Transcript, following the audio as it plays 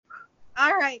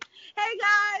All right. Hey,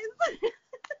 guys.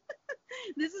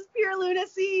 This is Pure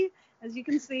Lunacy. As you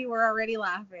can see, we're already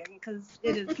laughing because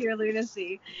it is pure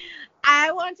lunacy.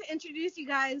 I want to introduce you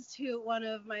guys to one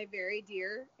of my very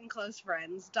dear and close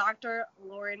friends, Dr.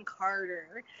 Lauren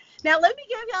Carter. Now, let me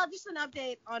give y'all just an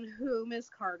update on who Miss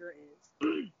Carter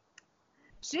is.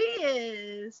 She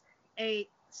is a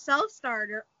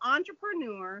self-starter,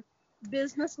 entrepreneur,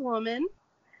 businesswoman.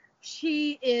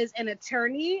 She is an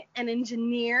attorney, an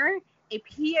engineer, a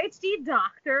PhD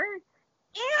doctor,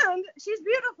 and she's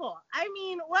beautiful. I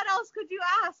mean, what else could you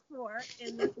ask for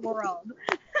in this world?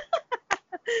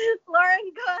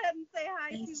 Lauren, go ahead and say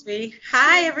hi. Thanks, V.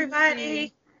 Hi,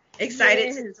 everybody.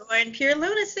 Excited to join Pure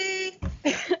Lunacy.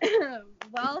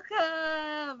 Welcome.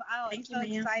 Oh, Thank it's so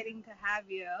you, exciting to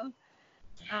have you.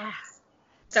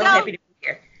 So happy to be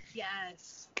here.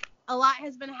 Yes. A lot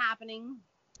has been happening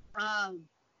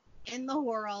in the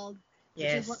world.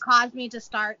 Yes. Which is what caused me to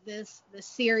start this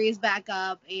series back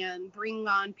up and bring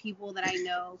on people that I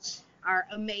know are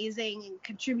amazing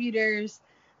contributors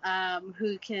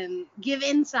who can give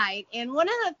insight. And one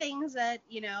of the things that,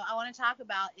 I want to talk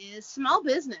about is small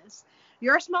business.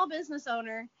 You're a small business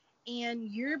owner and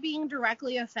you're being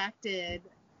directly affected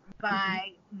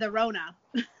by the Rona.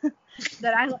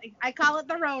 That I call it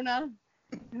the Rona.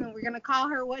 We're going to call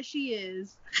her what she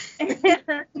is. And,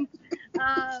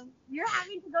 you're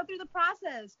having to go through the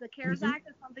process. The CARES Act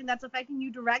is something that's affecting you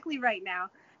directly right now.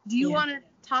 Do you want to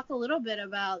talk a little bit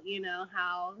about,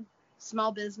 how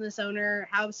small business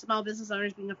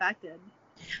owners being affected?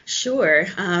 Sure.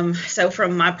 So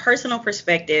from my personal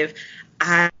perspective,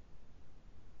 I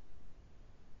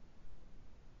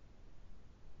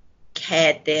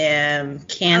had them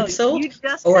canceled. You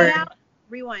just cut out?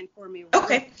 Rewind for me.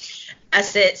 Okay. I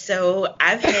said, so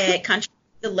I've had contracts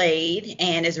delayed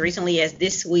and as recently as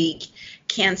this week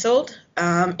canceled,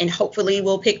 and hopefully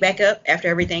we'll pick back up after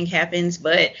everything happens.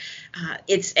 But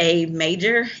it's a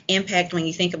major impact when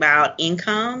you think about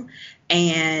income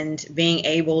and being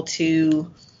able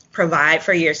to provide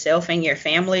for yourself and your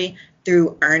family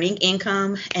through earning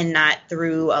income and not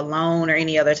through a loan or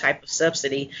any other type of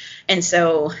subsidy. And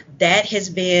so that has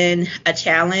been a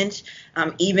challenge.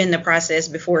 Even the process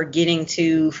before getting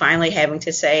to finally having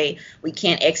to say we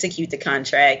can't execute the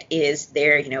contract is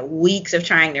there, weeks of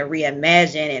trying to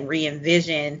reimagine and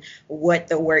re-envision what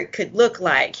the work could look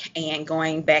like and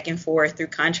going back and forth through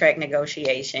contract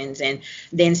negotiations and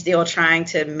then still trying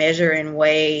to measure and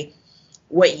weigh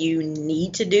what you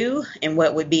need to do and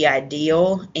what would be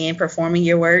ideal in performing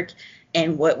your work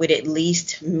and what would at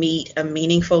least meet a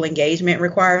meaningful engagement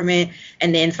requirement,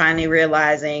 and then finally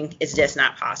realizing it's just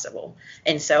not possible.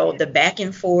 And so the back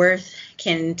and forth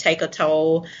can take a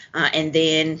toll, and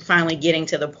then finally getting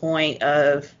to the point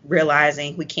of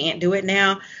realizing we can't do it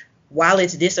now. While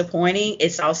it's disappointing,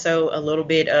 it's also a little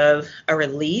bit of a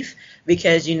relief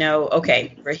because,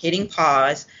 okay, we're hitting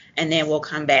pause and then we'll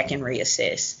come back and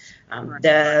reassess.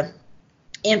 The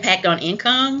impact on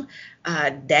income,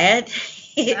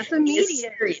 that's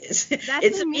immediate.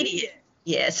 It's immediate.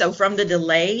 Yeah. So from the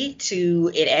delay to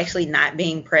it actually not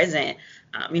being present,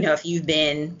 if you've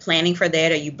been planning for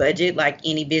that or you budget like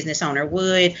any business owner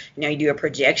would, you do a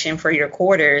projection for your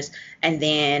quarters and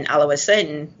then all of a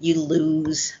sudden you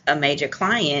lose a major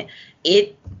client,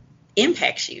 it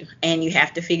impacts you and you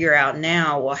have to figure out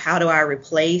now, well, how do I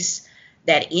replace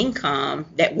that income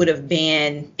that would have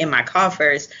been in my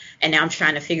coffers, and now I'm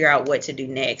trying to figure out what to do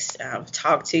next.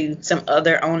 Talk to some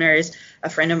other owners, a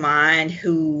friend of mine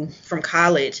who from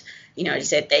college, he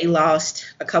said they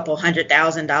lost a couple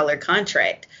 $100,000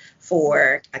 contract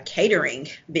for a catering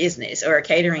business or a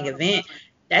catering event.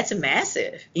 That's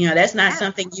massive. That's not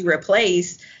something you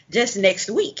replace just next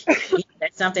week.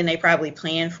 That's something they probably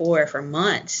planned for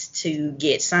months to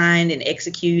get signed and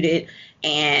executed,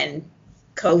 and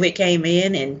COVID came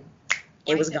in and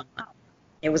it was gone.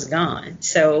 It was gone.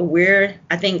 So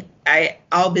I think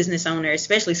all business owners,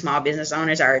 especially small business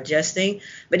owners, are adjusting.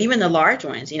 But even the large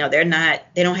ones, they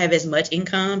don't have as much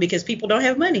income because people don't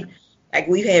have money. Like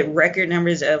we've had record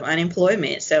numbers of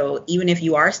unemployment. So even if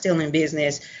you are still in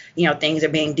business, things are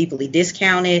being deeply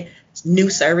discounted. New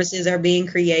services are being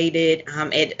created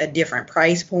at a different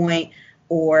price point,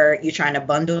 or you're trying to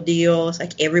bundle deals.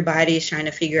 Like everybody is trying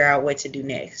to figure out what to do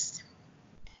next.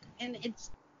 And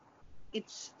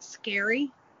it's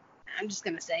scary. I'm just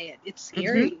going to say it. It's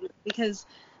scary because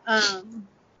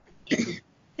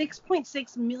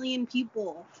 6.6 million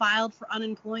people filed for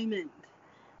unemployment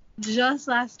just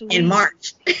last week. In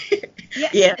March.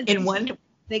 Yeah.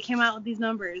 They came out with these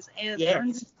numbers. And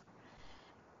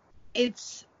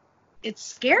it's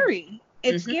scary.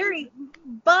 It's scary.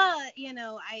 But,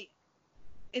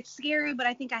 it's scary, but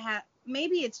I think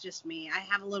maybe it's just me. I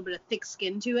have a little bit of thick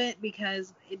skin to it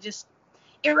because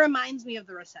it reminds me of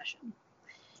the recession.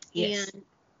 Yes.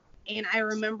 And I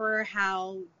remember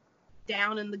how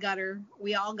down in the gutter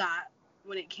we all got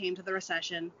when it came to the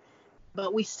recession,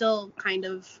 but we still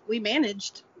we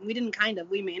managed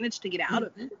to get out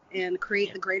of it and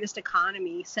create the greatest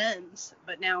economy since.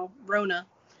 But now Rona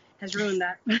has ruined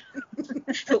that.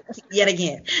 Yet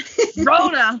again.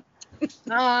 Rona.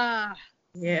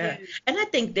 Yeah. And I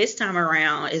think this time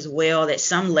around as well that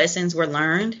some lessons were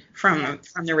learned from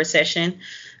the recession,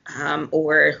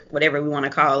 or whatever we want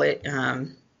to call it.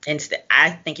 I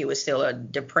think it was still a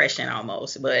depression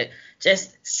almost, but me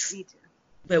too.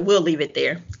 But we'll leave it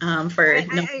there. I agree.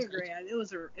 It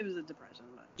was a depression.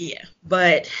 But. Yeah.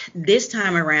 But this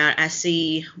time around, I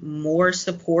see more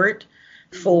support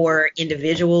for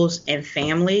individuals and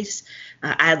families.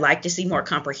 I'd like to see more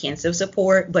comprehensive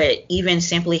support, but even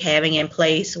simply having in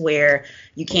place where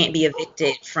you can't be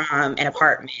evicted from an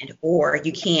apartment or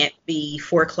you can't be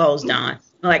foreclosed on,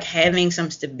 like having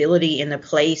some stability in the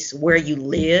place where you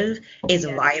live is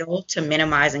vital to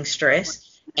minimizing stress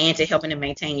and to helping to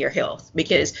maintain your health.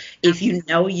 Because if you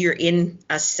know you're in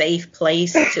a safe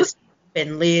place to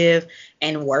and live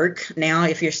and work now,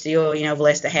 if you're still,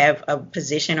 blessed to have a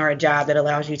position or a job that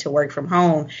allows you to work from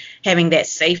home, having that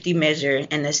safety measure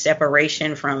and the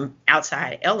separation from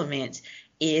outside elements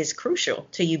is crucial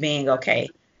to you being okay.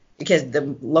 Because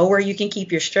the lower you can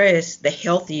keep your stress, the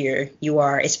healthier you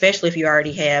are, especially if you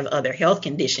already have other health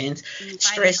conditions.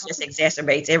 Stress just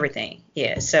exacerbates everything.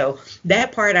 Yeah. So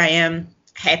that part I am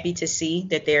happy to see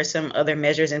that there are some other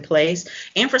measures in place,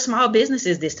 and for small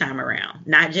businesses this time around,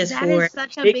 not just that for. That is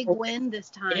such a big win this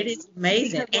time. It is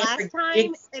amazing. Because last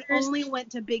time it only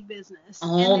went to big business,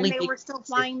 and then they were still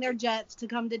flying their jets to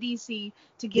come to DC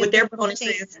to give with their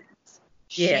bonuses.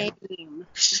 Shame.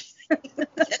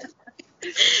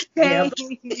 Yeah.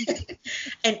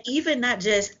 And even not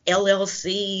just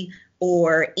LLC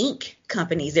or Inc.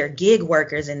 companies, there are gig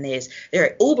workers in this. There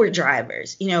are Uber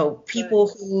drivers, people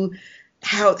who.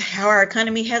 How our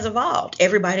economy has evolved.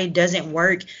 Everybody doesn't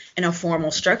work in a formal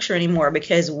structure anymore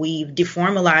because we've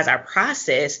deformalized our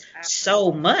process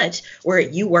so much, where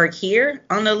you work here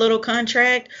on a little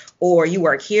contract or you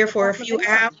work here for a few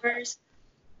hours,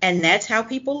 and that's how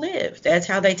people live. That's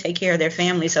how they take care of their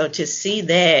family. So to see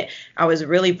that, I was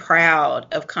really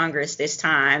proud of Congress this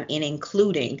time in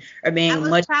including or being much. I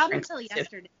was proud until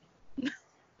yesterday.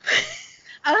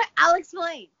 I'll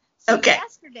explain. So okay.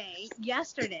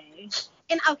 Yesterday,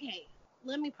 and okay,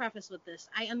 let me preface with this.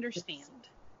 I understand.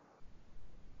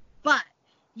 But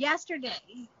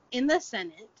yesterday in the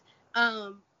Senate,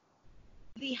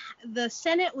 the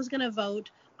Senate was going to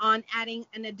vote on adding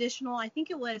an additional, I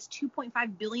think it was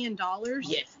 $2.5 billion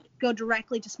go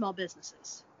directly to small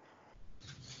businesses.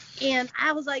 And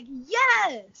I was like,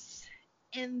 yes.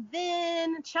 And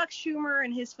then Chuck Schumer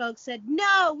and his folks said,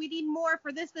 no, we need more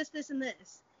for this, and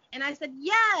this. And I said,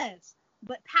 yes,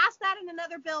 but pass that in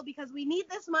another bill because we need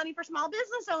this money for small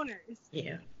business owners.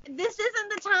 Yeah. This isn't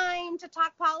the time to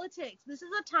talk politics. This is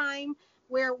a time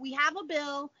where we have a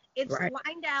bill, it's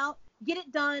lined out, get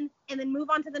it done, and then move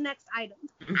on to the next item.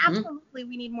 Mm-hmm. Absolutely,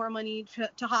 we need more money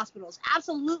to hospitals.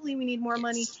 Absolutely, we need more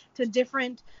money to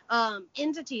different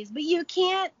entities. But you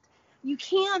can't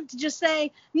just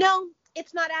say, no,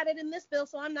 it's not added in this bill,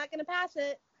 so I'm not going to pass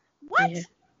it. What? Yeah.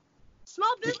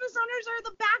 Small business owners are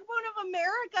the backbone of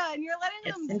America, and you're letting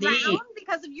them drown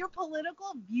because of your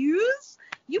political views?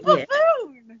 You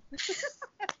buffoon!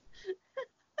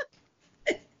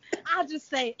 I'll just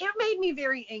say, it made me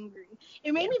very angry.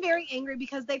 It made me very angry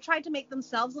because they tried to make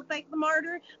themselves look like the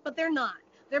martyr, but they're not.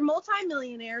 They're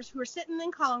multimillionaires who are sitting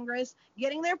in Congress,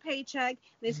 getting their paycheck.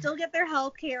 They still get their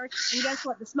health care, and guess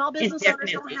what? The small business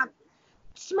owners don't have...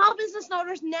 Small business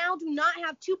owners now do not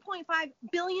have $2.5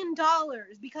 billion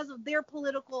because of their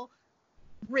political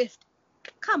rift.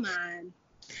 Come on.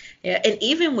 Yeah, and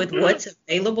even with what's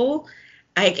available,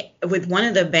 with one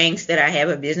of the banks that I have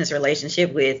a business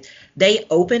relationship with, they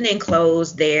opened and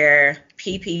closed their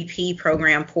PPP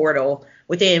program portal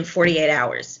within 48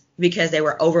 hours because they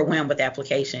were overwhelmed with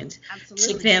applications. Absolutely. It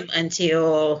took them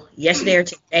until yesterday or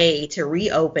today to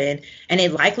reopen, and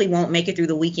it likely won't make it through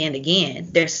the weekend again.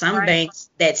 There's some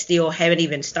banks that still haven't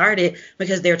even started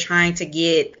because they're trying to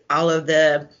get all of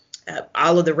the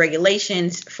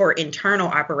regulations for internal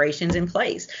operations in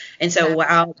place. And so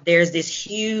while there's this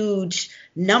huge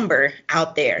number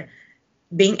out there,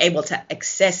 being able to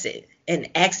access it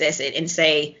and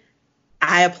say,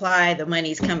 I apply, the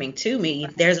money's coming to me,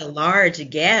 there's a large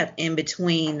gap in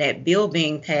between that bill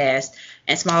being passed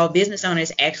and small business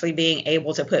owners actually being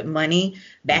able to put money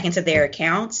back into their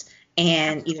accounts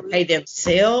and either pay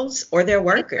themselves or their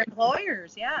workers.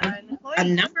 Employers, yeah. A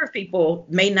number of people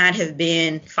may not have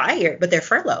been fired, but they're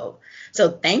furloughed. So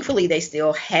thankfully, they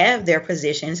still have their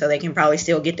position, so they can probably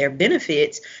still get their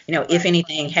benefits, if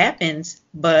anything happens,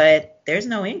 but there's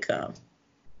no income.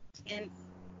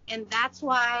 And that's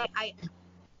why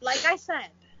like I said,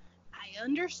 I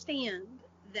understand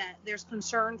that there's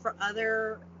concern for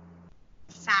other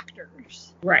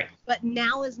factors. Right. But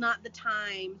now is not the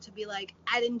time to be like,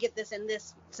 I didn't get this and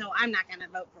this, so I'm not going to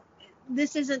vote for it.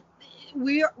 This isn't,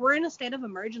 we're in a state of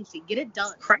emergency. Get it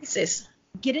done. Crisis.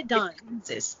 Get it done.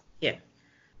 Crisis. Yeah.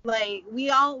 Like, we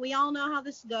all know how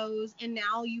this goes, and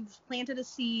now you've planted a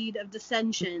seed of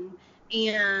dissension,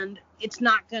 and it's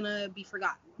not going to be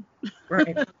forgotten.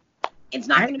 Right. It's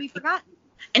not going to be forgotten.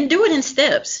 And do it in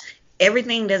steps.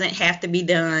 Everything doesn't have to be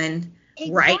done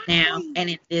right now and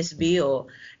in this bill.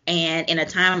 And in a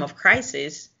time of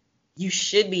crisis, you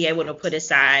should be able to put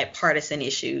aside partisan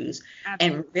issues.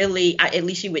 Absolutely. And really, at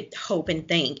least you would hope and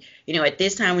think, at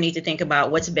this time we need to think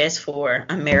about what's best for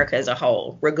America as a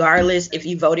whole, regardless if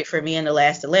you voted for me in the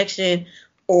last election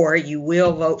or you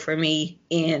will vote for me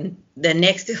in the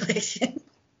next election.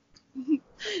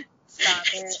 Stop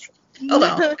it. Hold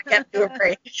on, I got to do a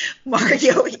break.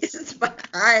 Mario is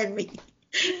behind me,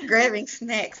 grabbing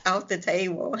snacks off the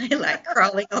table and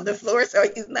crawling on the floor so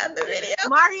he's not in the video.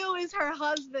 Mario is her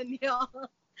husband, y'all,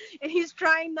 and he's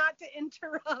trying not to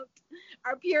interrupt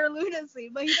our pure lunacy,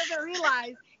 but he doesn't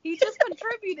realize he just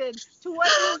contributed to what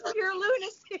is pure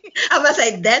lunacy. I'm about to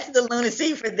say that's the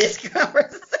lunacy for this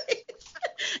conversation.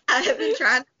 I have been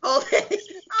trying to hold it.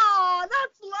 Oh,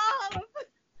 that's love.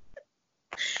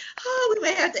 Oh, we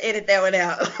may have to edit that one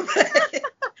out.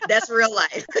 That's real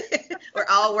life. We're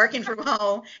all working from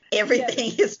home.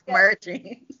 Everything is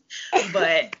merging.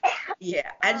 But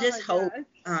yeah, I just hope,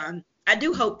 I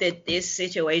do hope that this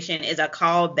situation is a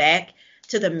call back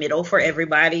to the middle for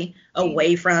everybody,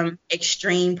 away from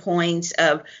extreme points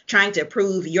of trying to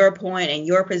prove your point and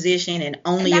your position and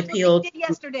only appeal. What they did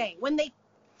yesterday when they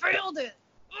failed it.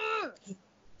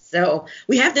 So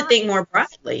we have to think more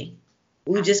broadly.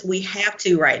 We have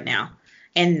to right now,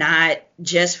 and not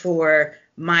just for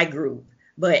my group,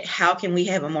 but how can we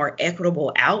have a more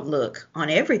equitable outlook on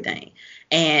everything?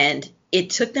 And it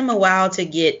took them a while to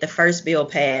get the first bill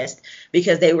passed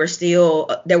because there were still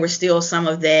some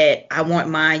of that, I want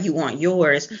mine, you want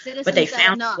yours, but they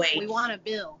found a way. We want a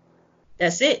bill.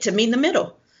 That's it, to meet in the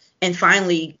middle and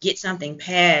finally get something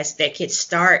passed that could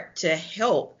start to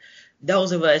help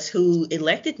those of us who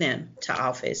elected them to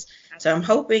office. So I'm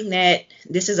hoping that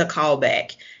this is a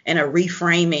callback and a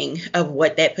reframing of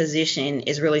what that position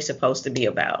is really supposed to be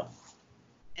about.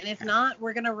 And if not,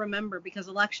 we're going to remember, because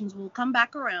elections will come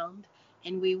back around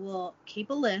and we will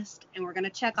keep a list and we're going to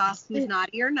check off who's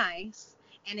naughty or nice,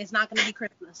 and it's not going to be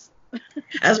Christmas.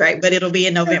 That's right, but it'll be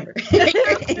in November.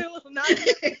 It will not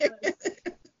be Christmas.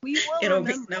 We will it'll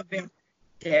remember. Be November.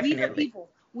 Definitely. We the people.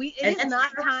 It is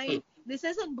not time. This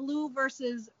isn't blue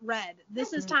versus red.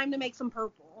 This is time to make some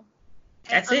purple.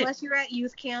 That's Unless you're at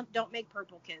youth camp, don't make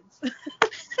purple, kids.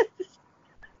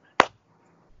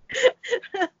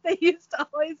 They used to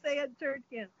always say at church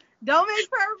camp, don't make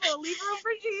purple, leave room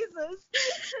for Jesus.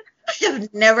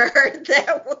 I've never heard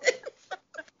that one.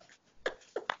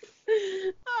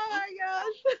 Oh my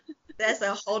gosh. That's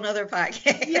a whole nother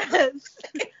podcast. Yes.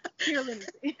 Pure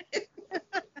lunacy.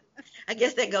 I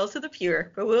guess that goes to the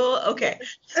pure, but okay.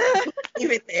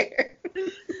 Leave it there.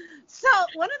 So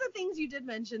one of the things you did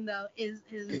mention, though, is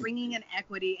bringing in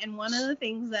equity. And one of the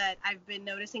things that I've been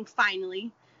noticing,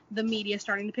 finally, the media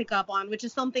starting to pick up on, which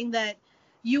is something that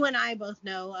you and I both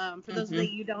know. For those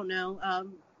that you don't know,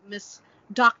 Miss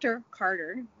Dr.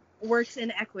 Carter works in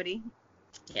equity.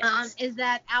 Yes. Is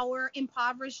that our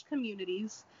impoverished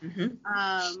communities,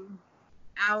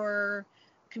 our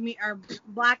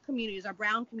Black communities, our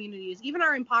brown communities, even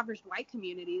our impoverished white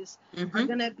communities are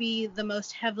going to be the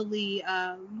most heavily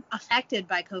affected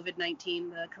by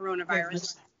COVID-19, the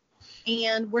coronavirus.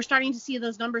 And we're starting to see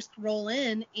those numbers roll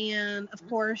in. And of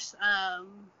course,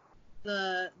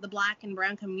 the Black and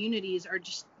brown communities are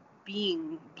just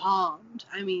being bombed.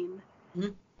 I mean,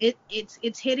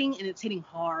 it's hitting, and it's hitting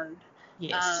hard.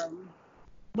 Yes.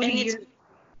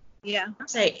 Yeah.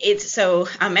 So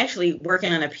I'm actually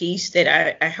working on a piece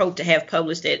that I hope to have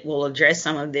published that will address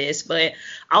some of this. But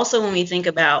also when we think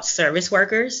about service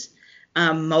workers,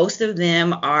 most of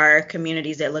them are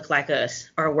communities that look like us,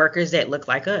 or workers that look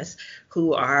like us,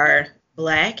 who are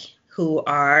Black, who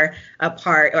are a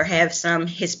part or have some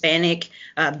Hispanic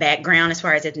background as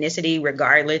far as ethnicity,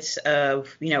 regardless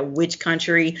of, which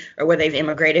country or where they've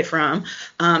immigrated from.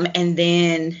 And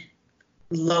then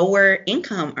lower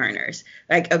income earners.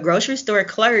 Like a grocery store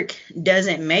clerk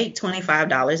doesn't make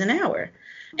 $25 an hour.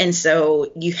 And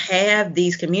so you have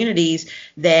these communities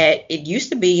that it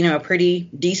used to be, a pretty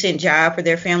decent job for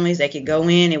their families. They could go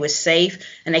in, it was safe,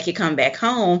 and they could come back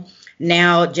home.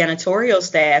 Now janitorial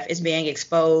staff is being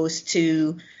exposed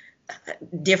to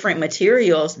different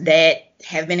materials that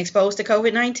have been exposed to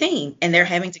COVID-19, and they're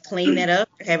having to clean that up.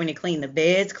 They're having to clean the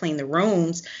beds, clean the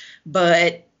rooms.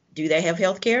 But do they have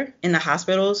health care in the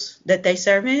hospitals that they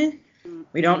serve in?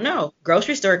 We don't know.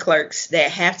 Grocery store clerks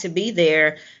that have to be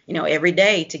there, every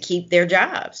day to keep their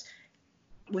jobs.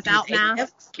 Without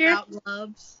masks, without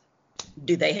gloves.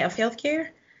 Do they have health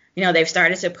care? They've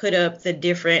started to put up the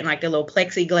different, like the little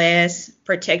plexiglass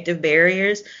protective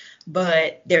barriers,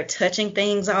 but they're touching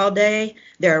things all day.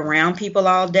 They're around people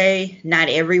all day. Not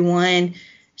everyone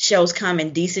shows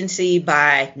common decency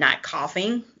by not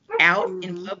coughing out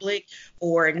in public,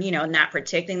 or not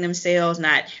protecting themselves,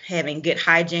 not having good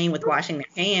hygiene with washing their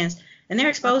hands, and they're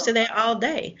exposed to that all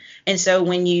day. And so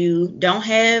when you don't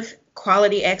have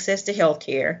quality access to health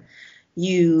care,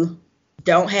 you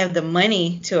don't have the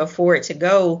money to afford to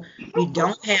go, you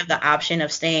don't have the option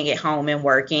of staying at home and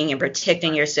working and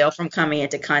protecting yourself from coming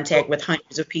into contact with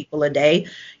hundreds of people a day,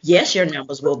 yes, your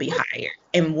numbers will be higher.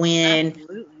 And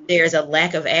when there's a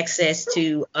lack of access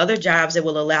to other jobs that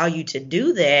will allow you to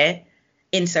do that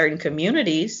in certain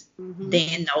communities,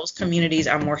 then those communities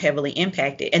are more heavily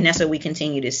impacted. And that's what we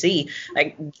continue to see.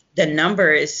 Like, the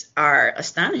numbers are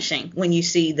astonishing when you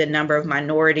see the number of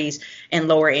minorities and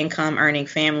lower income earning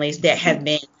families that have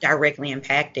been directly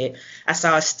impacted. I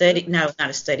saw a story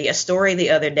the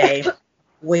other day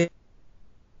where,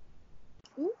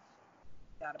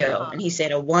 and he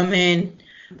said a woman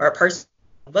or a person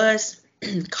on the bus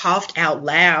coughed out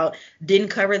loud, didn't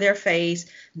cover their face,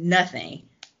 nothing.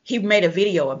 He made a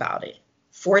video about it.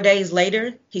 4 days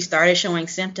later, he started showing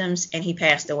symptoms and he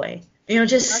passed away.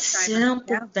 Just simple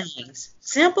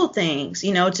things,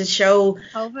 to show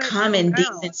common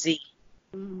decency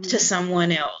to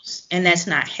someone else. And that's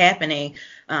not happening.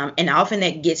 And often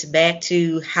that gets back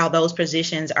to how those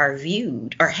positions are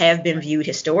viewed or have been viewed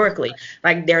historically.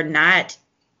 Like, they're not,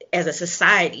 as a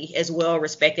society, as well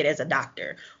respected as a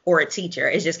doctor or a teacher.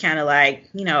 It's just kind of like,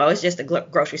 it's just a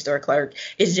grocery store clerk.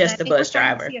 It's just the bus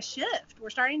driver. We're starting to see a shift. We're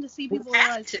starting to see people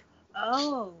realize,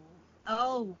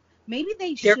 maybe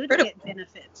they should get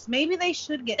benefits. Maybe they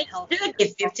should get health care.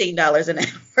 Get $15 an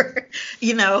hour.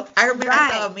 I remember I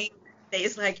saw a meme.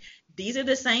 It's like, these are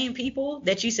the same people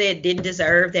that you said didn't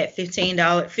deserve that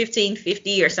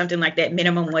 $15.50 or something like that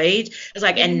minimum wage. It's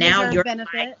like, and now your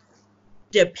life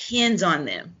depends on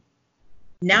them.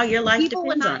 Now your life people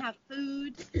depends on. People would not have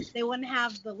food. They wouldn't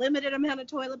have the limited amount of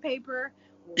toilet paper,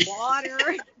 water.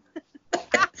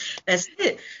 That's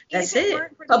it. That's it.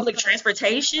 Public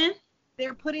transportation.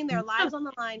 They're putting their lives on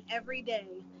the line every day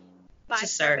by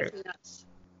serving us.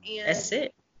 And that's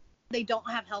it. They don't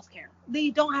have health care.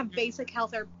 They don't have basic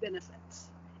health care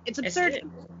benefits. It's absurd.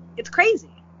 It's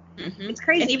crazy. It's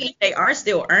crazy. And even if they are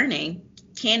still earning,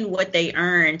 can what they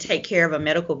earn take care of a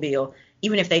medical bill,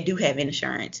 even if they do have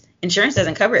insurance? Insurance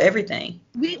doesn't cover everything.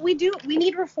 We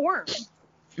need reform.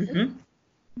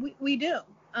 We do.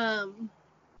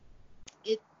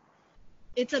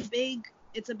 It's a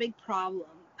big problem.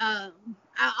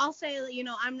 I'll say,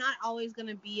 I'm not always going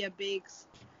to be a big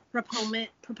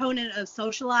proponent of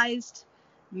socialized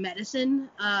medicine,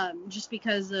 just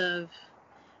because of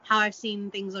how I've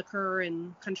seen things occur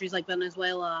in countries like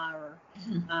Venezuela, or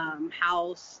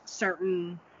how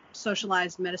certain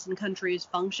socialized medicine countries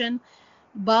function.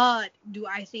 But do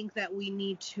I think that we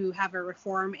need to have a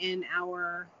reform in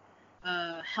our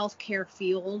healthcare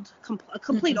field, a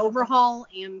complete overhaul,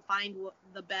 and find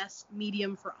the best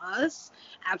medium for us?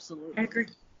 Absolutely.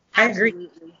 I agree.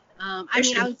 I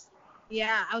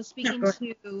was speaking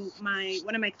to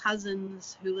one of my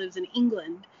cousins who lives in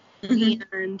England,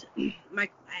 and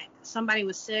somebody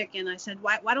was sick, and I said,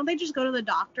 why don't they just go to the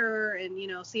doctor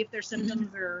and see if their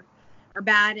symptoms are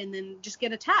bad, and then just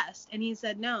get a test? And he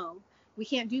said, no, we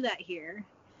can't do that here,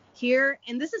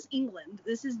 and this is England,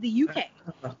 this is the UK.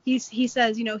 He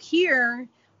says, here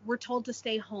we're told to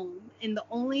stay home, and the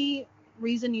only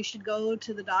reason you should go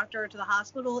to the doctor or to the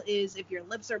hospital is if your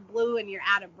lips are blue and you're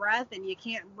out of breath and you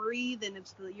can't breathe and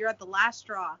you're at the last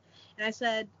straw. And I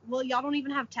said, well, y'all don't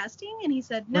even have testing? And he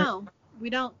said, no,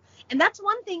 we don't. And that's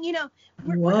one thing,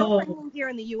 we're complaining here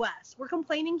in the U.S. We're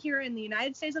complaining here in the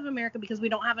United States of America because we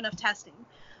don't have enough testing.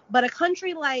 But a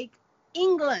country like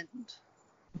England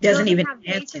doesn't even have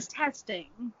basic testing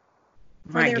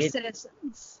for their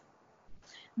citizens.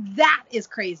 That is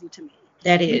crazy to me.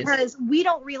 That is. Because we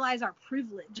don't realize our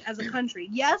privilege as a country.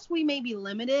 Yes, we may be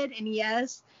limited, and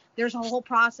yes, there's a whole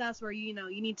process where, you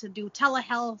need to do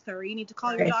telehealth, or you need to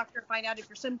call your doctor, find out if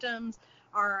your symptoms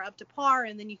are up to par,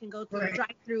 and then you can go through a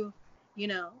drive-through,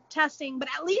 testing. But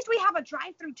at least we have a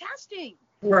drive-through testing.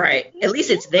 Right. At least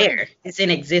it's there. It's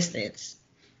in existence.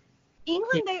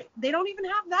 England, they don't even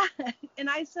have that. And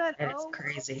I said, that's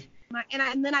crazy.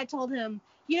 And then I told him,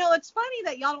 it's funny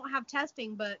that y'all don't have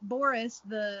testing, but Boris,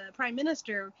 the prime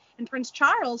minister, and Prince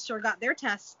Charles sure got their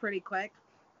tests pretty quick.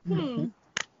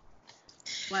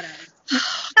 Whatever.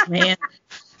 Man,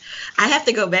 I have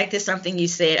to go back to something you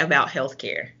said about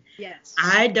healthcare. Yes.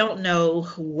 I don't know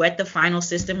what the final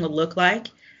system will look like,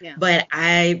 but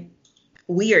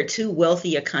we are too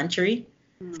wealthy a country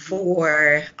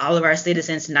for all of our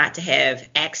citizens not to have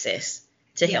access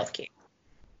to healthcare.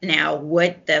 Now,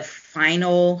 what the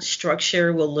final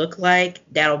structure will look like,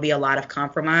 that'll be a lot of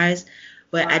compromise.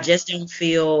 But I just don't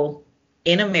feel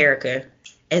in America,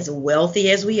 as wealthy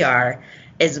as we are,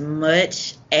 as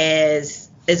much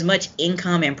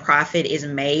income and profit is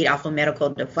made off of medical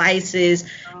devices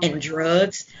and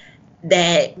drugs,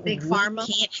 that Big Pharma.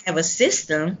 We can't have a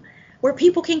system where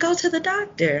people can go to the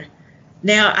doctor.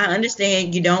 Now, I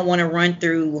understand you don't want to run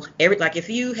through if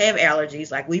you have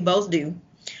allergies, like we both do,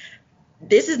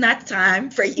 this is not the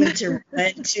time for you to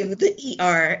run to the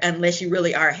ER unless you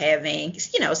really are having,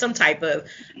 some type of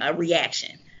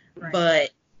reaction. Right. But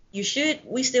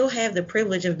we still have the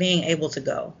privilege of being able to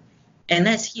go. And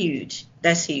that's huge.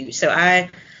 That's huge. So I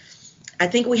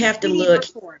think we have to look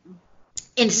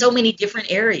in so many different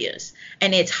areas.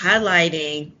 And it's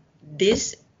highlighting,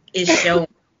 this is showing,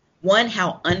 one,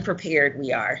 how unprepared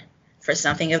we are for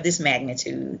something of this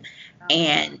magnitude.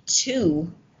 And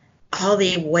two, all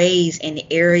the ways and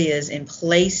areas and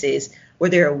places where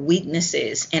there are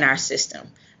weaknesses in our system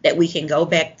that we can go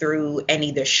back through and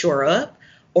either shore up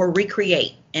or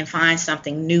recreate and find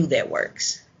something new that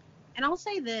works. And I'll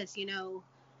say this, a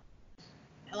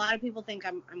lot of people think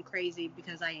I'm crazy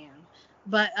because I am.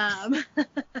 But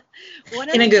one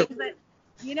of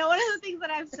the things that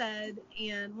I've said,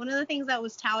 and one of the things that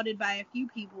was touted by a few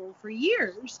people for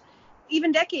years,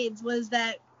 even decades, was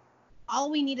that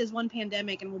all we need is one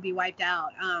pandemic and we'll be wiped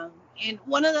out. And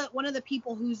one of the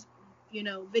people whose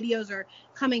videos are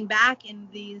coming back in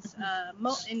these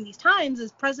times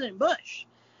is President Bush.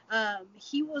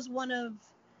 He was one of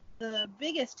the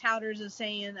biggest touters of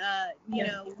saying,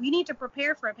 we need to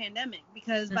prepare for a pandemic,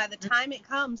 because by the time it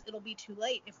comes, it'll be too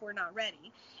late if we're not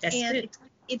ready.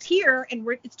 It's here, and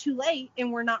it's too late,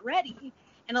 and we're not ready.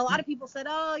 And a lot of people said,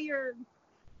 "Oh, you're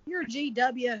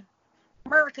GW,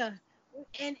 America,"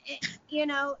 and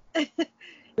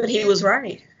But he was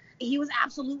right. He was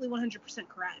absolutely 100%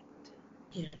 correct.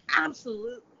 Yeah.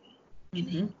 Absolutely.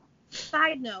 Mm-hmm.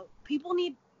 Side note: people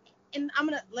need. And I'm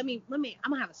gonna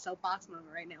have a soapbox moment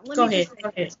right now. Go ahead.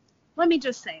 Let me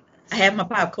just say this. I have my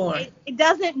popcorn. It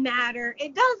doesn't matter.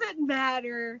 It doesn't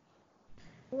matter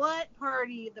what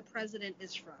party the president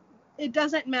is from. It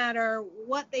doesn't matter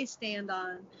what they stand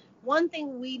on. One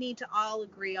thing we need to all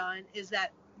agree on is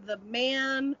that the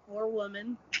man or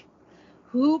woman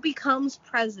who becomes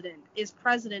president is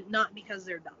president not because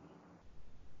they're dumb.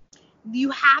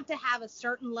 You have to have a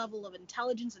certain level of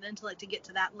intelligence and intellect to get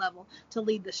to that level to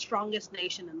lead the strongest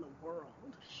nation in the world.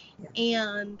 Yeah.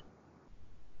 And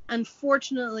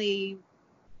unfortunately,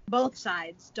 both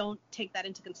sides don't take that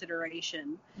into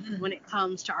consideration when it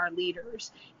comes to our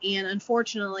leaders. And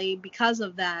unfortunately, because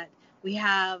of that, we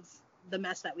have the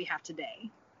mess that we have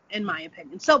today, in my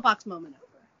opinion. Soapbox moment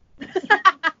over.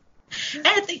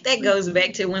 I think that goes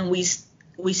back to when we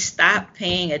stop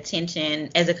paying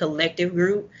attention as a collective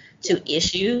group to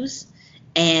issues,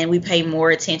 and we pay more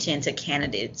attention to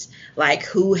candidates, like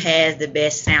who has the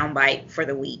best soundbite for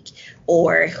the week,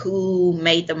 or who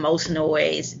made the most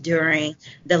noise during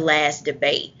the last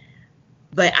debate.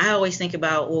 But I always think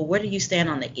about, well, where do you stand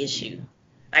on the issue?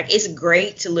 Like, it's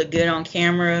great to look good on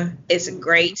camera. It's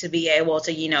great to be able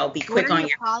to, be quick on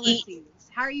your feet.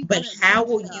 How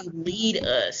will you lead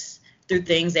us through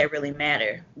things that really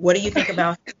matter? What do you think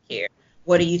about healthcare?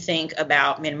 What do you think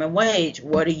about minimum wage?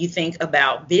 What do you think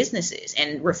about businesses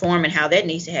and reform and how that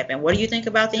needs to happen? What do you think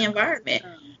about the environment?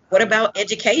 What about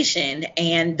education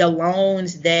and the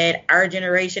loans that our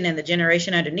generation and the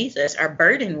generation underneath us are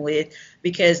burdened with,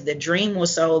 because the dream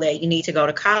was sold that you need to go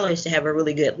to college to have a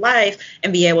really good life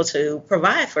and be able to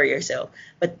provide for yourself.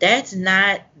 But that's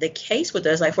not the case with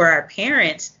us. Like, for our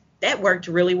parents, that worked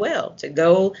really well to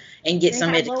go and get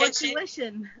some education. Lower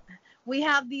tuition. We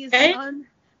have these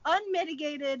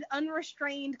unmitigated,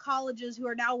 unrestrained colleges who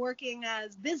are now working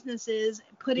as businesses,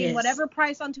 putting Yes. whatever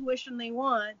price on tuition they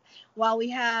want, while we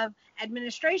have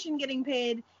administration getting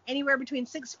paid anywhere between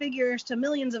six figures to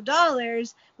millions of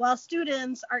dollars, while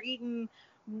students are eating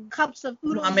cups of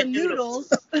oodles Ramen and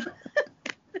noodles. noodles.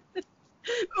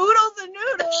 Oodles and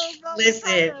noodles while we're Listen.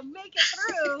 trying to make it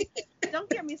through. Don't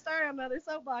get me started on another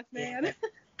soapbox, man.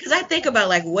 Because I think about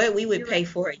like what we would You're pay right.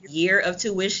 for a year of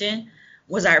tuition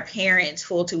was our parents'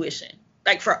 full tuition,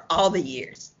 like for all the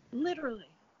years, Literally.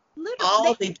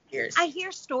 all the years. I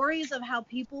hear stories of how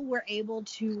people were able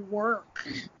to work.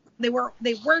 They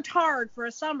worked hard for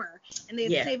a summer, and they'd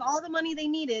Yeah. save all the money they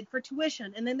needed for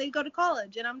tuition, and then they'd go to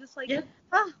college. And I'm just like, Yeah.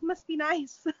 oh, must be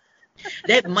nice.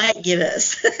 That might get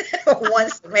us one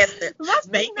semester, Must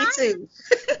be maybe nice. two.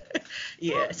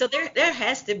 Yeah. So there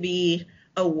has to be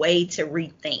a way to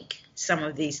rethink some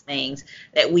of these things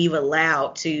that we've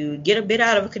allowed to get a bit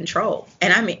out of control.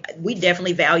 And I mean, we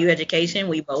definitely value education.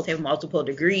 We both have multiple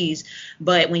degrees,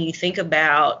 but when you think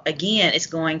about, again, it's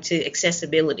going to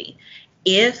accessibility.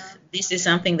 If this is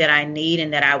something that I need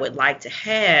and that I would like to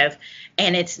have,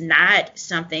 and it's not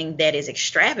something that is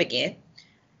extravagant,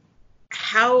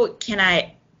 how can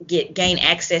I gain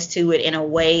access to it in a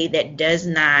way that does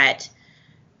not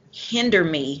hinder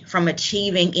me from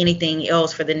achieving anything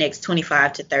else for the next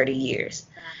 25 to 30 years?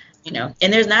 You know,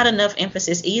 and there's not enough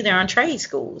emphasis either on trade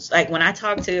schools. Like when I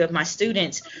talk to my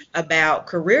students about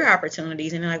career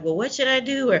opportunities, and they're like, well, what should I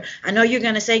do? Or I know you're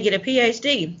going to say get a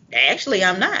PhD. Actually,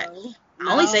 I'm not.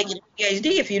 I only say get a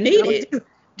PhD if you need it.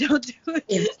 Don't do it.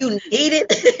 If you need it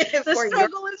The for your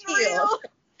struggle is field. real.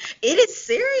 It is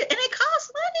serious, and it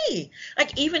costs money.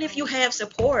 Like even if you have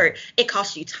support, it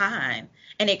costs you time,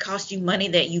 and it costs you money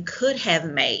that you could have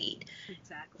made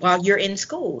Exactly. while you're in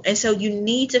school. And so you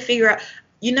need to figure out,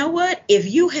 you know what? If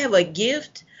you have a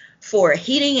gift for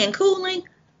heating and cooling,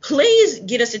 please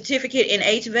get a certificate in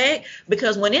HVAC,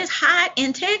 because when it's hot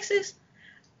in Texas,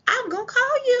 I'm going to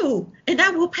call you and I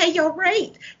will pay your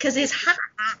rate because it's hot.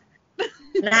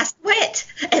 And I sweat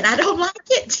and I don't like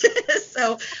it.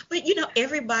 So, but you know,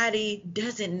 everybody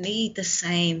doesn't need the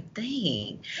same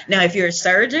thing. Now, if you're a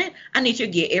surgeon, I need you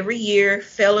to get every year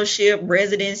fellowship,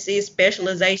 residency,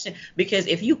 specialization, because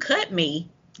if you cut me,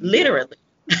 literally,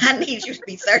 I need you to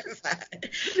be certified.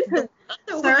 But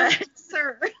otherwise,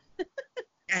 Sir.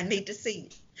 I need to see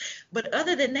it. But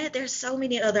other than that, there's so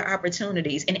many other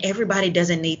opportunities, and everybody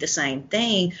doesn't need the same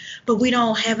thing, but we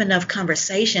don't have enough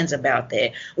conversations about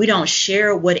that. We don't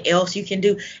share what else you can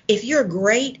do. If you're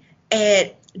great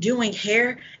at doing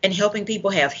hair and helping people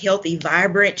have healthy,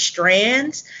 vibrant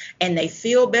strands, and they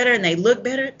feel better and they look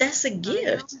better, that's a Run your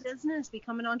gift. own business,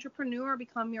 become an entrepreneur,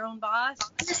 become your own boss.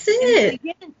 That's it.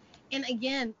 And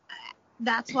again,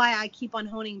 that's why I keep on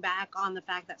honing back on the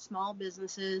fact that small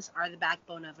businesses are the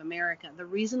backbone of America. The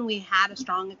reason we had a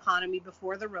strong economy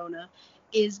before the Rona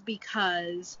is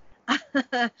because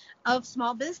of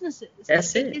small businesses.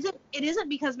 That's it. It isn't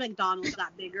because McDonald's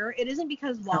got bigger. It isn't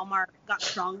because Walmart got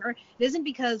stronger. It isn't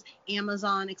because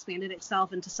Amazon expanded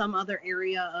itself into some other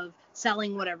area of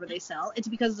selling whatever they sell. It's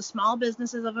because the small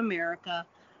businesses of America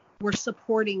were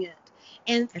supporting it.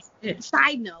 And That's it.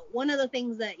 side note, one of the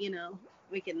things that, you know,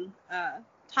 we can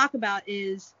talk about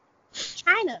is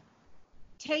China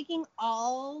taking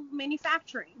all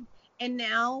manufacturing, and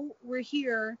now we're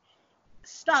here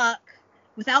stuck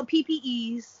without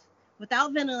PPEs,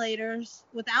 without ventilators,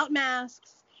 without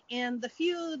masks, and the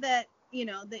few that, you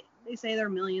know, they say they're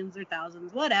millions or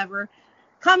thousands, whatever,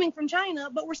 coming from China,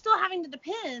 but we're still having to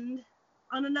depend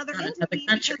on another entity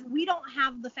country. because we don't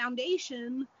have the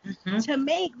foundation Hmm. to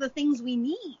make the things we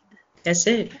need. That's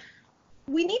it.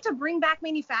 We need to bring back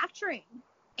manufacturing,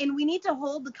 and we need to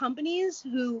hold the companies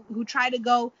who try to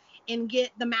go and get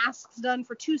the masks done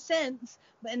for 2 cents,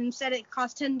 but instead it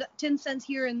costs 10 cents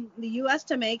here in the U.S.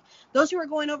 to make. Those who are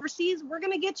going overseas, we're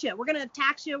going to get you. We're going to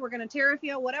tax you. We're going to tariff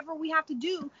you, whatever we have to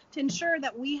do to ensure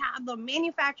that we have the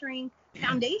manufacturing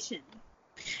foundation.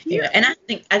 Yeah, and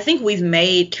I think we've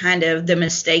made kind of the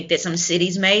mistake that some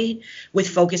cities made with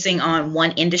focusing on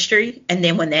one industry, and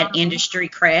then when that industry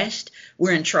crashed,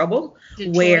 we're in trouble.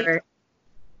 Detroit. Where,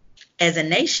 as a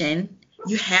nation,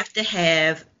 you have to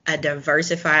have a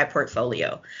diversified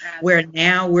portfolio. Where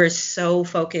now we're so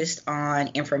focused on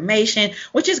information,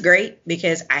 which is great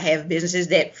because I have businesses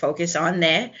that focus on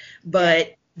that,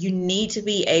 but you need to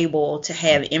be able to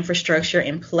have infrastructure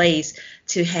in place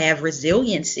to have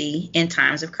resiliency in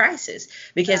times of crisis.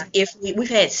 Because if we've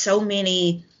had so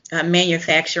many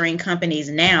manufacturing companies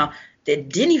now, that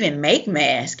didn't even make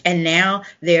masks, and now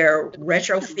they're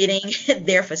retrofitting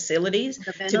their facilities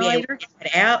to be able to get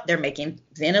it out. They're making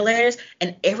ventilators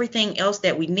and everything else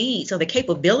that we need. So the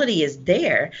capability is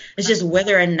there. It's just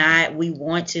whether or not we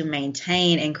want to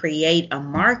maintain and create a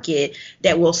market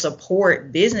that will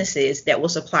support businesses that will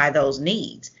supply those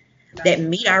needs, that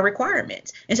meet our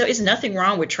requirements. And so it's nothing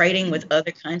wrong with trading with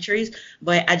other countries,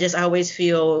 but I just always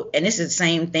feel, and this is the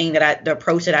same thing that the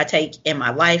approach that I take in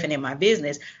my life and in my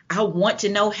business, I want to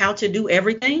know how to do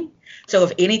everything. So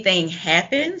if anything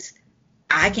happens,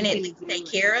 I can at least take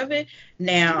care of it.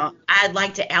 Now, I'd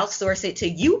like to outsource it to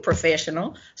you,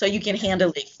 professional, so you can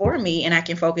handle it for me and I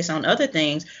can focus on other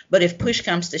things. But if push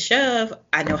comes to shove,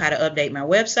 I know how to update my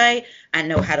website. I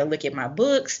know how to look at my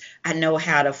books. I know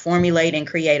how to formulate and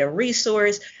create a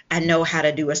resource. I know how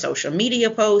to do a social media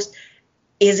post.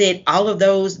 Is it all of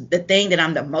those the thing that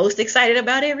I'm the most excited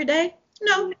about every day?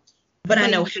 No, but I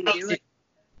know how to.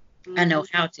 I know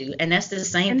how to, and that's the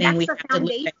same thing we have to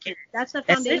look back at. That's the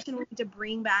foundation we need to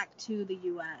bring back to the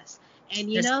U.S.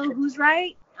 And you know who's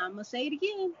right? I'm gonna say it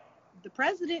again. The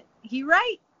president, he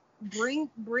right. Bring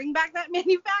back that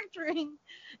manufacturing.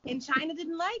 And China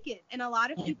didn't like it, and a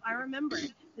lot of people. I remember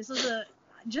this was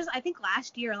I think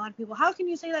last year. A lot of people. How can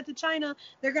you say that to China?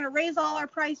 They're gonna raise all our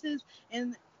prices.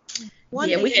 And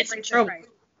we had some trouble.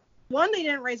 One, they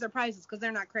didn't raise their prices because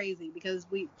they're not crazy, because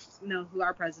we know who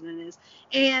our president is.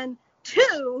 And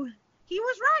two, he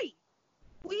was right.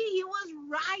 He was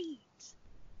right.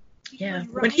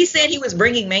 When he said he was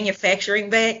bringing manufacturing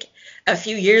back a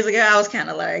few years ago, I was kind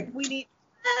of like,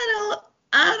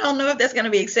 I don't know if that's going to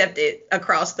be accepted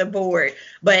across the board.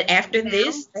 But after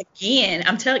this, again,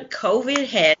 I'm telling you, COVID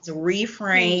has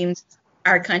reframed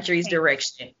our country's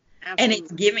direction. Absolutely. And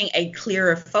it's giving a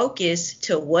clearer focus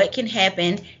to what can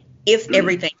happen if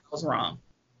everything goes wrong.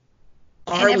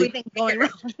 Everything's going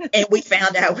wrong. And we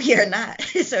found out we are not.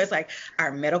 So it's like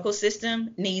our medical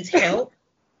system needs help.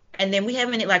 And then we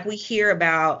hear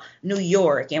about New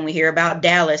York and we hear about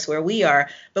Dallas where we are,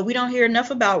 but we don't hear enough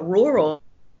about rural.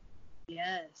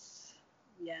 Yes.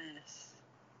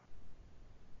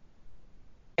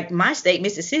 Like my state,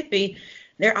 Mississippi,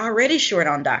 they're already short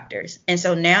on doctors. And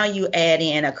so now you add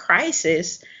in a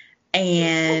crisis,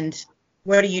 and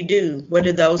what do? What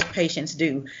do those patients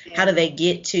do? Yeah. How do they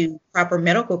get to proper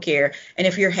medical care? And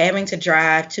if you're having to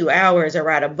drive 2 hours or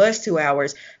ride a bus 2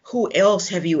 hours, who else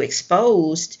have you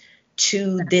exposed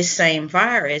to this same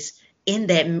virus in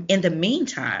the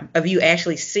meantime of you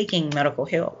actually seeking medical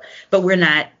help? But we're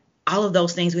not, all of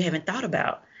those things we haven't thought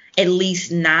about, at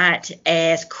least not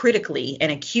as critically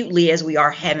and acutely as we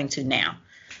are having to now.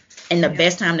 And the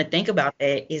best time to think about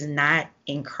that is not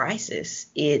in crisis.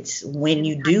 It's when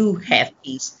you do have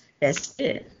peace. That's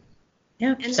it.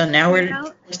 Yeah. And so now we're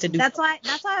supposed to do. That's why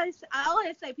I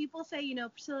always say, people say,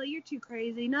 Priscilla, you're too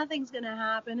crazy. Nothing's gonna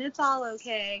happen. It's all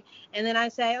okay. And then I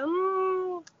say,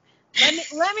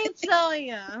 let me tell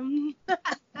you.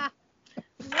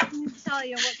 Let me tell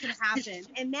you what could happen.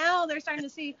 And now they're starting to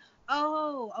see,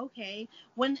 oh, okay.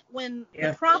 When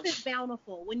the crop is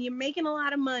bountiful, when you're making a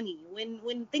lot of money,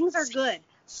 when things are good,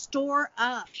 store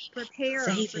up, prepare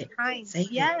for times.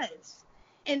 Yes.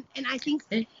 And I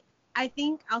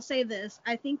think I'll say this.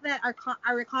 I think that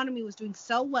our economy was doing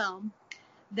so well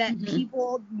that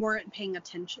people weren't paying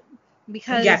attention,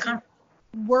 because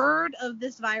word of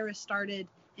this virus started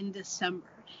in December.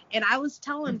 And I was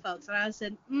telling folks, and I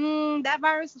said, that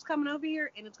virus is coming over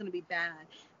here and it's going to be bad.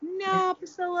 No,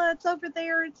 Priscilla, it's over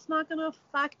there. It's not going to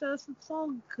affect us. It's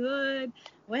all good.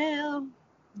 Well,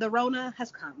 the Rona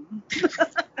has come.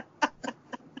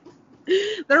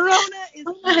 The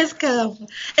Rona has come.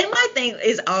 And my thing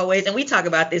is always, and we talk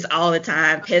about this all the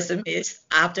time, pessimist,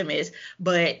 optimist,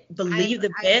 but believe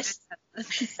the best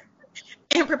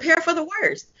and prepare for the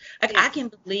worst. Like, I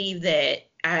can believe that.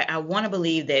 I want to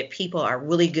believe that people are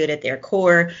really good at their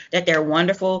core, that they're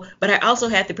wonderful, but I also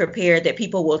have to prepare that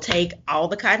people will take all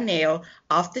the Cottonelle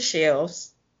off the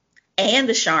shelves and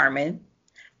the Charmin,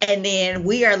 and then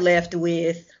we are left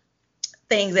with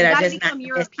things that are just not the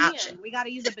best option. We got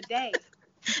to use a bidet.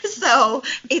 So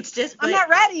it's just. I'm not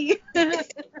ready.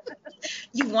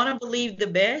 You want to believe the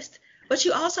best, but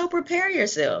you also prepare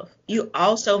yourself. You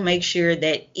also make sure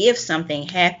that if something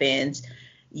happens,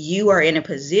 you are in a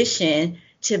position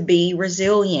to be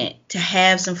resilient, to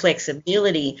have some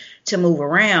flexibility, to move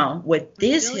around. What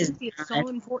this is so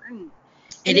important.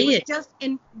 It is.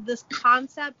 And this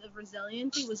concept of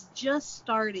resiliency was just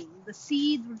starting. The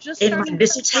seeds were just starting. In my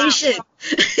dissertation.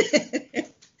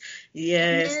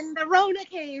 Yes. And the Rona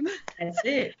came. That's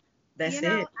it. That's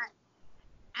it.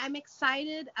 I'm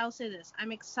excited. I'll say this.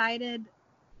 I'm excited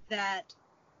that,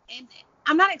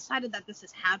 I'm not excited that this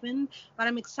has happened, but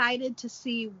I'm excited to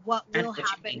see what will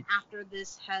happen after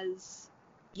this has,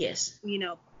 passed.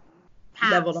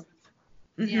 Leveled up.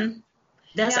 Yeah.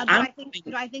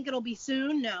 Do I think it'll be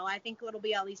soon? No, I think it'll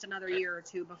be at least another year or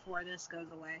two before this goes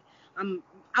away.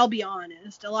 I'll be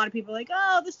honest. A lot of people are like,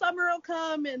 oh, the summer will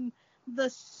come and the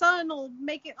sun will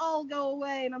make it all go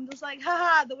away, and I'm just like,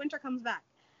 haha, the winter comes back.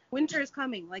 Winter is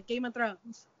coming, like Game of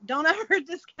Thrones. Don't ever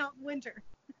discount winter.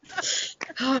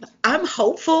 I'm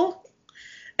hopeful,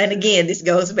 and again, this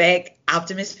goes back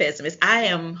optimist, pessimist. I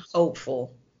am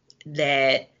hopeful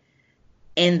that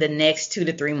in the next 2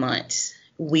 to 3 months,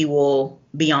 we will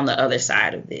be on the other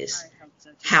side of this. I hope so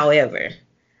too. However,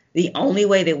 the only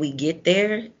way that we get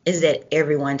there is that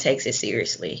everyone takes it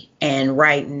seriously. And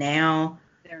right now,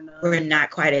 we're not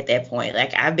quite at that point.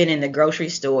 Like, I've been in the grocery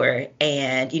store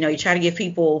and, you try to give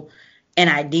people an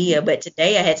idea. But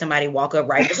today I had somebody walk up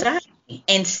right beside me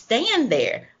and stand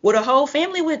there with a whole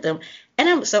family with them. And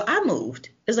I moved.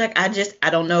 It's like, I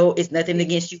don't know. It's nothing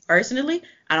against you personally.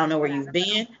 I don't know where you've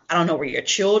been. I don't know where your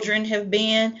children have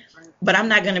been. But I'm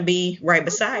not going to be right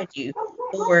beside you.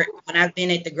 Or when I've been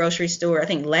at the grocery store, I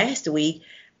think last week,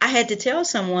 I had to tell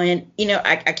someone,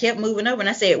 I kept moving over and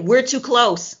I said, we're too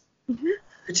close. Mm-hmm.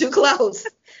 We're too close.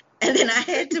 And then I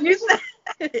had to move.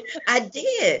 I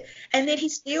did. And then he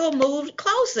still moved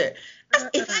closer.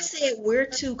 If I said we're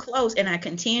too close and I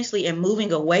continuously am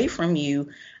moving away from you,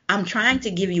 I'm trying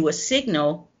to give you a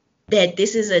signal that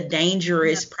this is a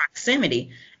dangerous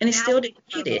proximity. And it still didn't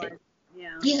get it.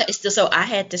 Yeah, it's still, so I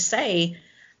had to say,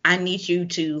 I need you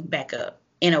to back up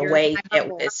in a way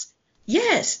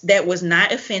that was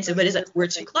not offensive, but it's like, we're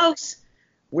too close.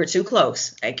 We're too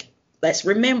close. Like, let's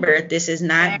remember, this is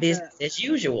not business as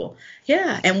usual.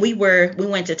 Yeah, and we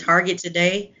went to Target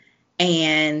today,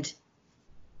 and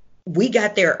we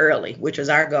got there early, which was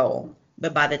our goal.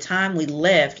 But by the time we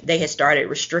left, they had started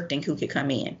restricting who could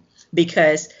come in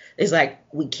because it's like,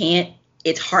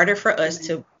 it's harder for us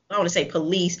to, I don't want to say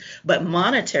police, but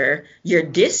monitor your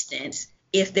distance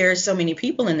if there's so many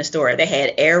people in the store. They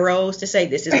had arrows to say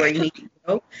this is where you need to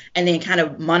go, and then kind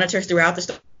of monitors throughout the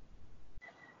store.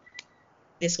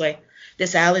 This way.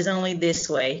 This aisle is only this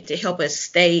way to help us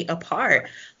stay apart.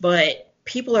 But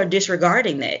people are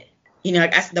disregarding that.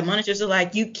 The monitors are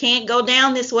like, you can't go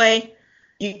down this way.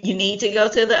 You need to go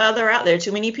to the other route. There are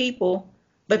too many people.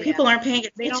 But people aren't paying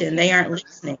attention. They aren't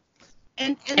listening.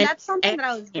 And that's something that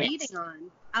I was reading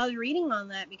on. I was reading on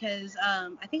that because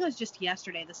I think it was just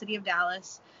yesterday, the city of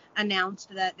Dallas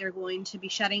announced that they're going to be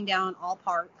shutting down all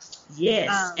parks.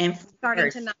 Yes. And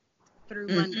starting tonight through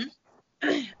Monday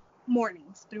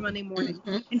mornings,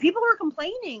 Mm-hmm. And people were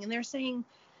complaining and they're saying,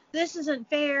 this isn't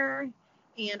fair.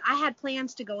 And I had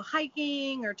plans to go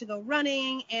hiking or to go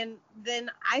running. And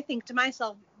then I think to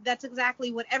myself, that's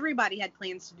exactly what everybody had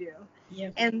plans to do. Yeah.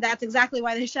 And that's exactly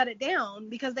why they shut it down,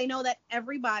 because they know that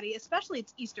everybody, especially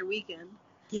it's Easter weekend.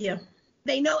 Yeah.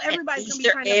 They know everybody's going to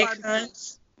be trying to barbecue.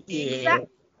 Yeah.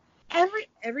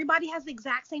 Everybody has the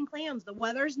exact same plans. The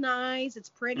weather's nice. It's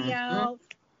pretty out.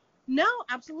 No,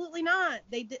 absolutely not.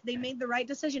 They made the right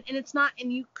decision, and it's not.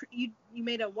 And you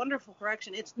made a wonderful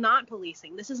correction. It's not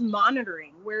policing. This is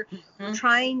monitoring. We're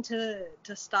trying to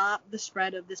stop the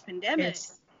spread of this pandemic.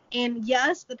 Yes. And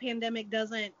yes, the pandemic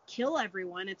doesn't kill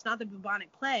everyone. It's not the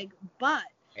bubonic plague, but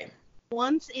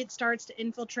once it starts to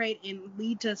infiltrate and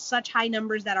lead to such high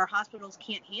numbers that our hospitals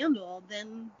can't handle,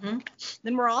 then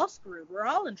we're all screwed. We're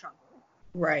all in trouble.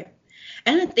 Right.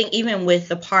 And I think even with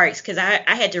the parks, because I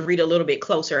had to read a little bit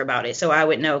closer about it so I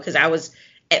would know, because I was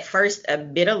at first a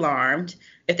bit alarmed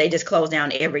if they just close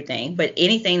down everything. But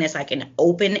anything that's like an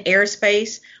open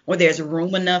airspace where there's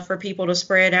room enough for people to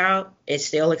spread out, it's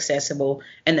still accessible.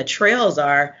 And the trails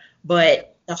are.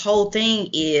 But the whole thing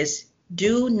is,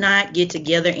 do not get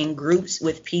together in groups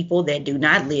with people that do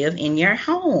not live in your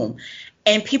home.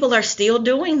 And people are still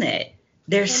doing that.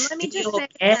 They're still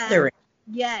gathering.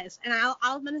 Yes, and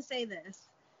I'm going to say this.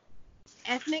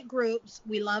 Ethnic groups,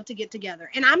 we love to get together.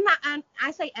 And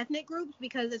I say ethnic groups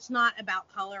because it's not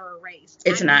about color or race.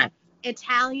 It's not.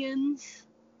 Italians,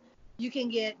 you can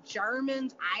get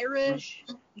Germans, Irish,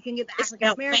 you can get the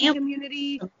African-American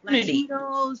community,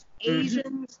 Latinos,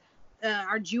 Asians,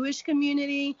 our Jewish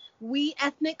community. We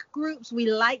ethnic groups,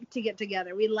 we like to get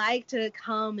together. We like to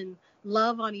come and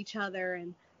love on each other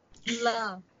and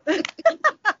love. But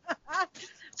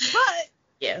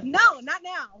no, not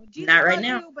now. Jesus not right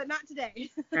now. But not today.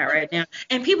 Not right now.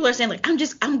 And people are saying, like,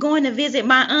 I'm going to visit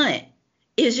my aunt.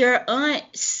 Is your aunt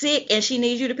sick and she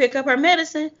needs you to pick up her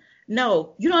medicine?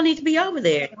 No, you don't need to be over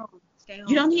there. Stay home.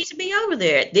 You don't need to be over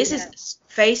there. This is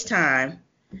FaceTime,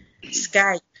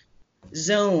 Skype,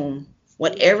 Zoom,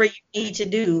 whatever you need to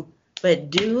do. but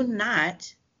do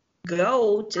not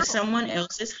go to someone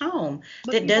else's home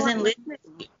that doesn't live with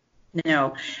you.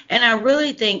 No. And I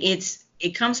really think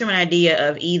it comes from an idea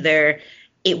of either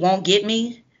it won't get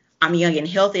me, I'm young and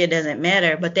healthy, it doesn't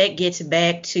matter, but that gets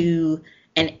back to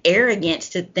an arrogance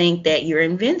to think that you're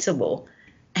invincible.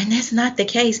 And that's not the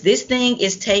case. This thing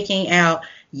is taking out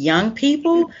young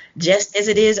people just as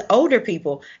it is older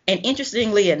people. And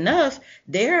interestingly enough,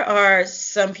 there are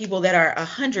some people that are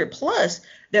 100 plus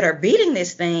that are beating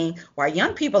this thing while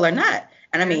young people are not.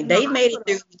 And I mean, they made it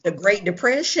through the Great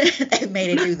Depression. They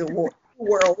made it through the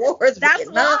World Wars. That's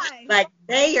why. Like,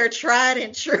 they are tried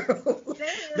and true.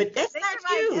 But that's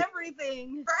not you.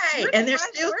 Everything. Right. And they're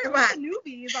still surviving.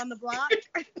 Newbies on the block.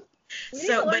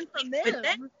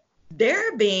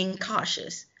 They're being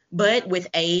cautious. But with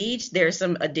age, there's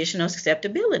some additional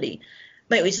susceptibility.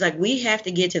 But it's like we have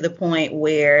to get to the point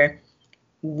where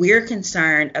we're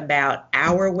concerned about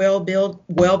our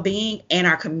well-being and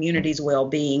our community's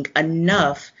well-being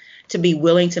enough to be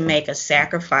willing to make a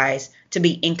sacrifice to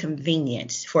be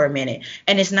inconvenienced for a minute.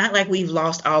 And it's not like we've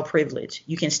lost all privilege.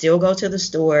 You can still go to the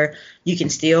store. You can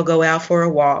still go out for a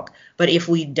walk. But if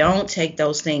we don't take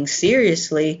those things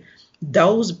seriously,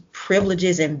 those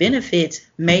privileges and benefits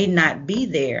may not be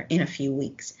there in a few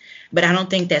weeks. But I don't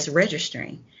think that's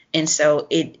registering. And so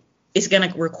it's going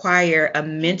to require a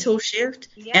mental shift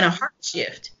and a heart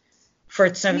shift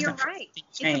for something to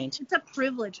change. It's a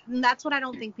privilege. And that's what I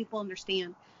don't think people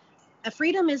understand. A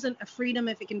freedom isn't a freedom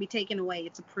if it can be taken away.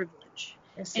 It's a privilege.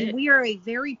 We are a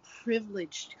very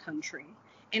privileged country.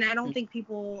 And I don't think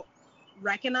people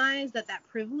recognize that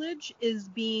privilege is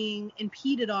being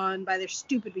impeded on by their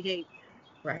stupid behavior.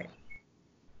 Right.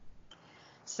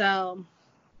 So,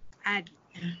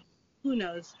 who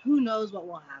knows? Who knows what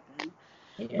will happen?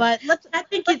 Yeah. But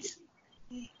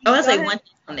I'll say one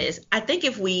thing on this. I think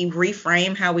if we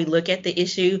reframe how we look at the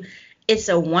issue, it's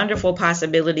a wonderful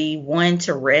possibility, one,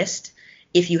 to rest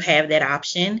if you have that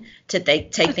option, to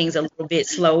take things a little bit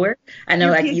slower. I know,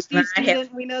 like you and I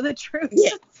have, we know the truth. Yeah,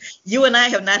 you and I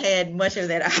have not had much of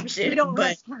that option. We don't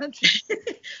rest much.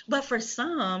 But for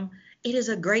some, it is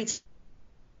a great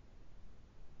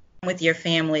with your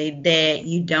family that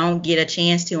you don't get a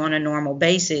chance to on a normal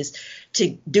basis,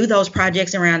 to do those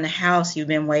projects around the house you've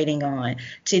been waiting on,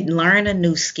 to learn a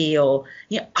new skill,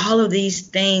 all of these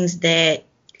things that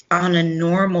on a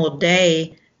normal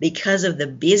day, because of the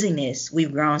busyness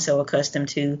we've grown so accustomed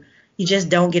to, you just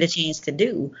don't get a chance to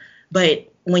do.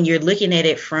 But when you're looking at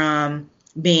it from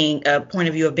being a point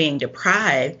of view of being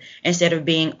deprived, instead of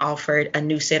being offered a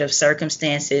new set of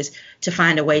circumstances to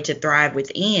find a way to thrive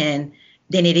within,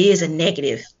 then it is a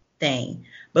negative thing.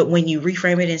 But when you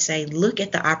reframe it and say, look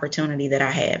at the opportunity that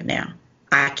I have now.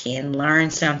 I can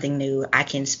learn something new. I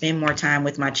can spend more time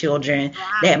with my children.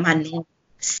 Wow. That my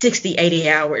 60, 80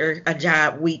 hour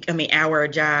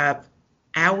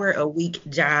a week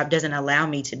job doesn't allow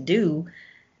me to do.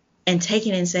 And take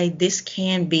it and say, this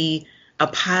can be a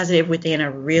positive within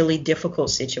a really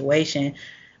difficult situation.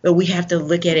 But we have to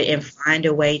look at it and find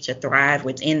a way to thrive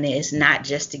within this, not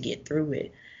just to get through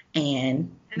it.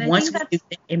 And once we do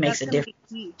that, it makes a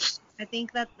difference. I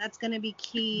think that's going to be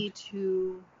key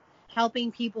to helping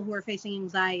people who are facing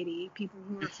anxiety, people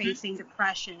who are facing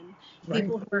depression,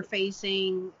 people who are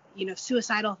facing,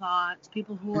 suicidal thoughts,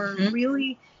 people who are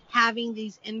really having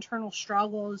these internal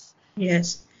struggles.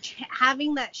 Yes.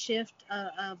 Having that shift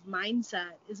of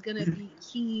mindset is going to be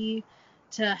key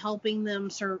to helping them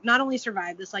not only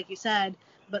survive this, like you said,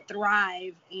 but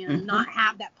thrive and not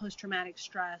have that post-traumatic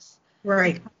stress.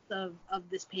 Right. Because of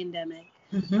this pandemic.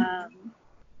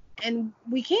 And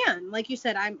we can, like you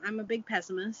said, I'm a big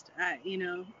pessimist.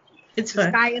 It's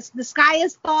fun. The sky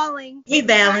is falling. Be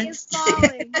balanced.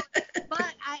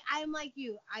 But I'm like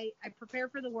you. I prepare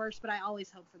for the worst, but I always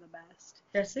hope for the best.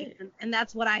 That's it. And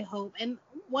that's what I hope. And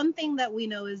one thing that we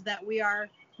know is that we are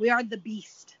the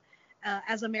beast.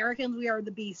 As Americans, we are the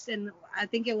beast. And I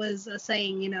think it was a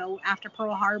saying, after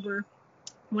Pearl Harbor,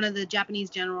 one of the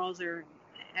Japanese generals,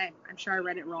 I'm sure I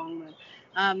read it wrong,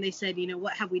 but they said,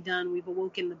 what have we done? We've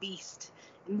awoken the beast,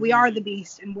 and we are the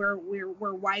beast, and we're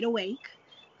wide awake.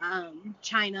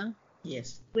 China,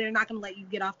 yes, we're not going to let you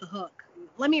get off the hook.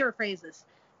 Let me rephrase this: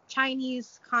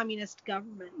 Chinese communist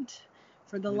government,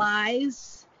 for the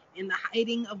lies and the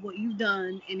hiding of what you've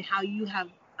done and how you have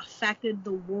affected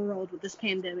the world with this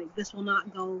pandemic. This will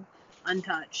not go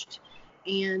untouched,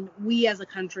 and we as a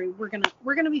country, we're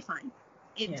gonna be fine.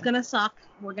 It's gonna suck.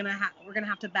 We're gonna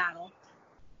have to battle,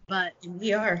 but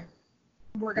we're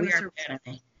gonna survive.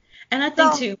 And I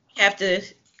think too,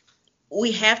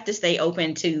 we have to stay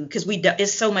open to, because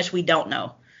it's so much we don't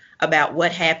know about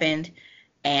what happened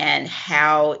and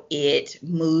how it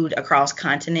moved across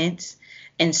continents.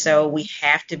 And so we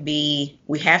have to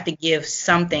give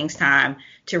some things time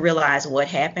to realize what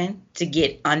happened, to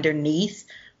get underneath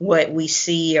what we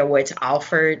see or what's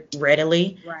offered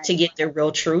readily, Right. to get the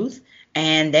real truth.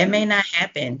 And that may not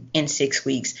happen in 6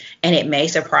 weeks. And it may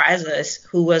surprise us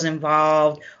who was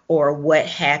involved or what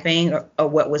happened or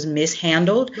what was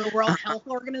mishandled. The World Health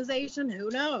Organization,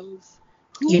 who knows?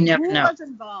 You never know. Who was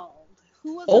involved?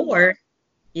 Involved?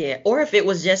 Or if it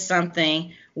was just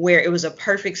something where it was a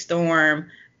perfect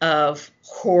storm of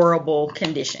horrible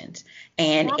conditions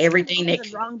and everything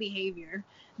that wrong behavior.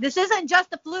 This isn't just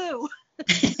the flu.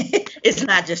 It's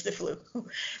not just the flu.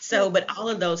 So, but all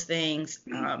of those things,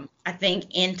 I think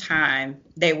in time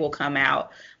they will come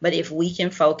out. But if we can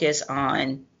focus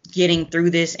on getting through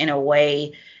this in a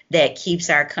way that keeps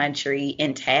our country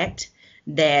intact,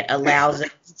 that allows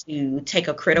us to take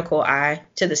a critical eye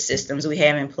to the systems we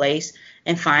have in place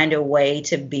and find a way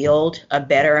to build a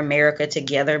better America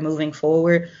together moving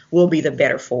forward, we'll be the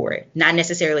better for it. Not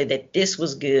necessarily that this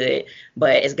was good,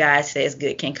 but as God says,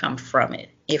 good can come from it.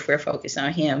 If we're focused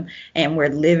on him and we're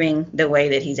living the way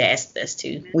that he's asked us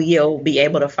to, we'll be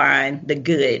able to find the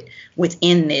good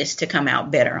within this to come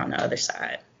out better on the other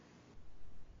side.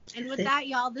 And with that,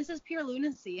 y'all, this is pure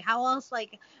lunacy. How else,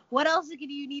 what else do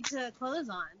you need to close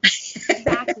on?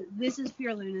 Exactly. This is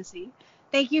pure lunacy.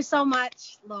 Thank you so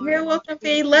much, Laura. You're welcome,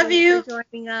 Faye. Love you. For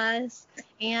joining us.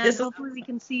 And hopefully we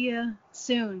can see you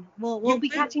soon. We'll be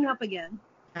catching up again.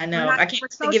 I know. I can't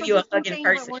wait to give you a hug in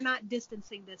person. But we're not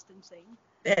distancing.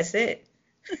 That's it.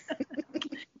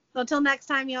 So until next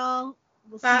time, y'all.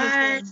 We'll see Bye. you soon.